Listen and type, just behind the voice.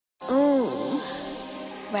Ooh,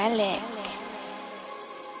 relic.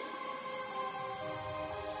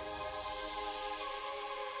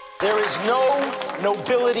 There is no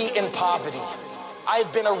nobility in poverty. I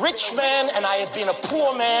have been a rich man and I have been a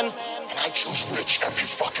poor man, and I choose rich every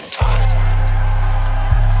fucking time.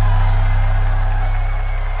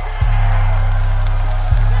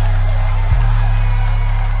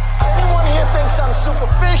 Anyone here thinks I'm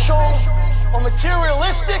superficial or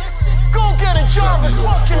materialistic? Go get a job at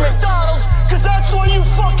fucking McDonald's, cause that's where you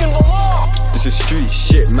fucking belong. This is street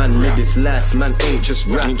shit, man, live this life, man, ain't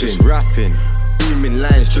just rapping. Booming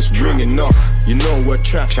lines just ringing off, you know we're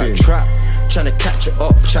trapping. Tryna catch it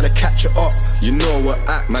up, you know we're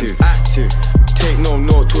active. Take no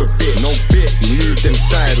note to a bit, move them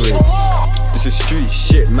sideways. This is street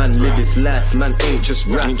shit, man, live this life, man, ain't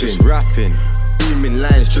just rapping. Booming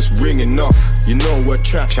lines just ringing off, you know we're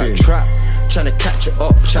trapping. Tryna catch it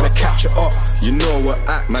up, you know we're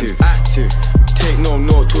active. Take no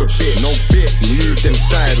note to a bit, move them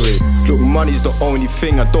sideways. Look, money's the only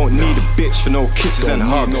thing, I don't need a bitch for no kisses and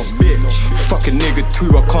hugs. Fuck a nigga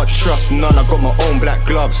too, I can't trust none, I got my own black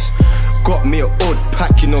gloves. Got me a odd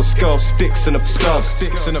pack, you know, skull sticks and a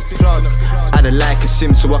plug. I'd like a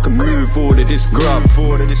sim so I can move all of this grub.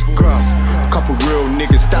 Couple real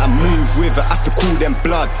niggas that I move with, I have to call them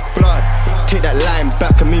blood. Take that line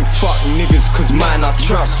back, I mean fuck niggas, cause mine I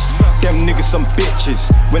trust. Them niggas some bitches,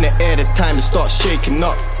 when they air the time they start shaking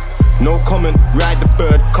up. No comment, ride the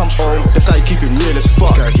bird, come home, that's how you keep it real as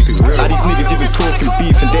fuck. How these niggas even talking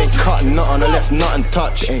beef and they ain't cutting nothing, I left nothing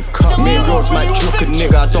touched. Main roads might juke a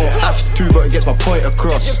nigga, I don't have to, but it gets my point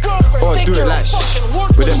across. Or I do it like shh,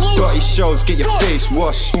 with them dirty shows, get your face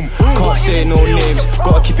washed. Can't say no names,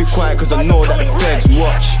 gotta keep it quiet cause I know that the feds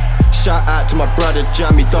watch. Shout out to my brother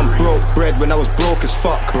Jam, he done broke bread when I was broke as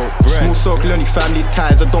fuck. Small circle, only family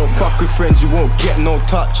ties, I don't fuck with friends, you won't get no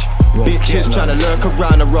touch. Bitches tryna lurk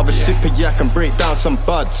around, I'd rather sip a yak and break down some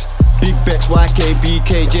buds. Big Bex, YK,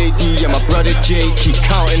 BK, JD, and my brother J, keep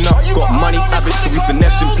counting up. Got money habits, so we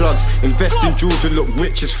finessing plugs. Invest in jewels, we look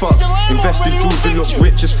rich as fuck. Invest in jewels, we look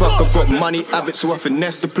rich as fuck. I've got money habits, so I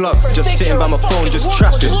finesse the plug. Just sitting by my phone, just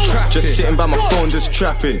trapping. Just sitting by my phone, just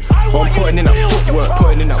trapping. Or I'm putting in that footwork,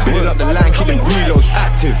 building up the line, keeping reloads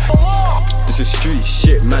active. This is street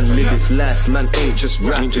shit, man, live this life, man, ain't just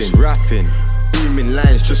rapping. Booming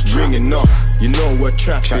lines just ringing off, you know we're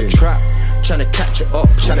trapping. Tryna catch it up,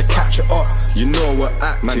 you know we're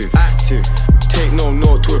active. Take no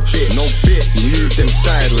note to a bit, move them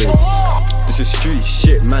sideways. This is street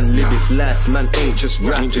shit, man, live this life, man, ain't just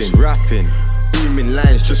rapping. Booming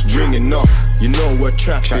lines just ringing off, you know we're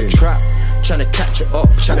trapping. Tryna catch it up,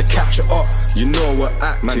 you know we're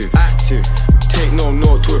active. Take no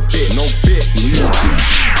note to a bit,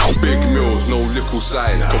 Big meals, no little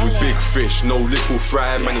size, cause we big fish, no little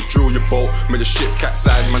fry. Man, you drill your boat, made a ship cat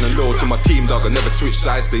size. Man, I'm loyal to my team, dog, I never switch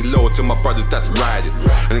sides. Stay loyal to my brothers that's riding,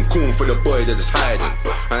 and then cool for the boy that is hiding.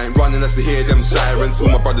 I ain't running as to hear them sirens.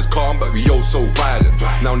 All my brothers calm, but we all so violent.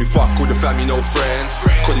 Now only fuck with the family, no friends,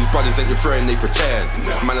 cause these brothers ain't your friend, they pretend.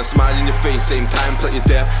 Man, I smile in your face, same time, plot your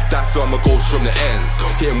death. That's why I'ma go from the ends.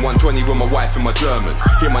 Hitting 120 with my wife and my German.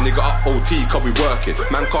 Hit my nigga up OT, cause we working.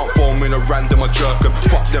 Man can't phone in a random, I jerk him.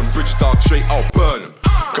 Fuck them bridge dog, straight I'll burn them.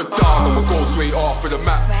 Cause dog, I'ma go straight off of the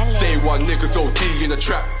map. Day one niggas OT in the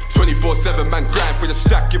trap. 24/7 man grind for the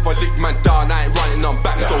stack. If I lick man down, I ain't running on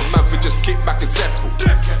back. So man for just kick back and settle.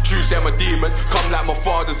 Tuesday I'm a demon, come like my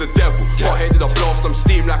father's a devil. Hot headed I blow off some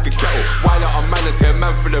steam like a kettle. While I'm man and 10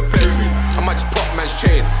 man for the bedroom. I might just pop man's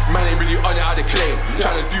chain. Man ain't really on it how they claim.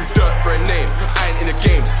 Tryna do dirt for a name. I ain't in the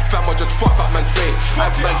games. Fam I just fuck up man's face.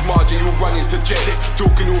 Have man's margin, you run into jail.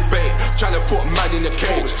 Talking all bait, tryna put man in a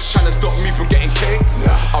cage. Tryna stop me from getting cake.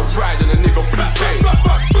 I ride on a nigga blue tape.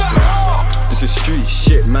 This is street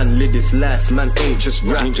shit, man, live this life, man, ain't just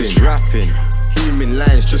rapping. Booming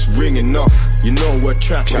lines just ringing off, you know we're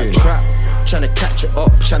trapping. Tryna catch it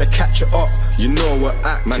up, you know we're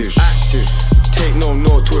active. Take no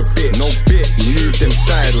note to a bit, move them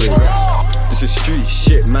sideways. This is street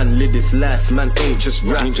shit, man, live this life, man, ain't just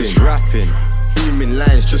rapping. Booming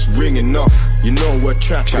lines just ringing off, you know we're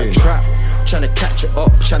trapping. Tryna catch it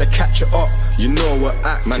up, you know we're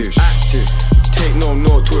active. Take no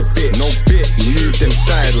note to a bit, move them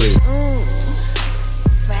sideways.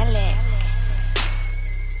 Relic.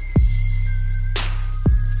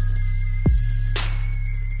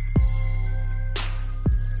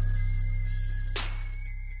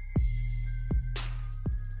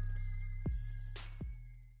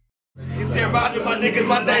 Riding my niggas,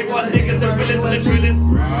 my day one niggas, the realest and the trillest.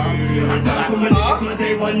 I'm talking for my niggas, my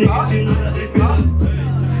day one niggas, you know that they feel us.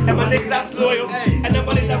 And my niggas that's loyal, and the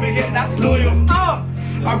money that we get that's loyal.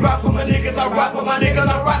 I rap for my niggas, I rap for my niggas,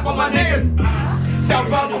 I rap for my niggas.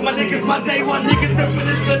 Shout out for my niggas, my day one niggas, the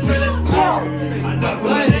realest, the trillest. I rap for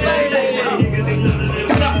my niggas.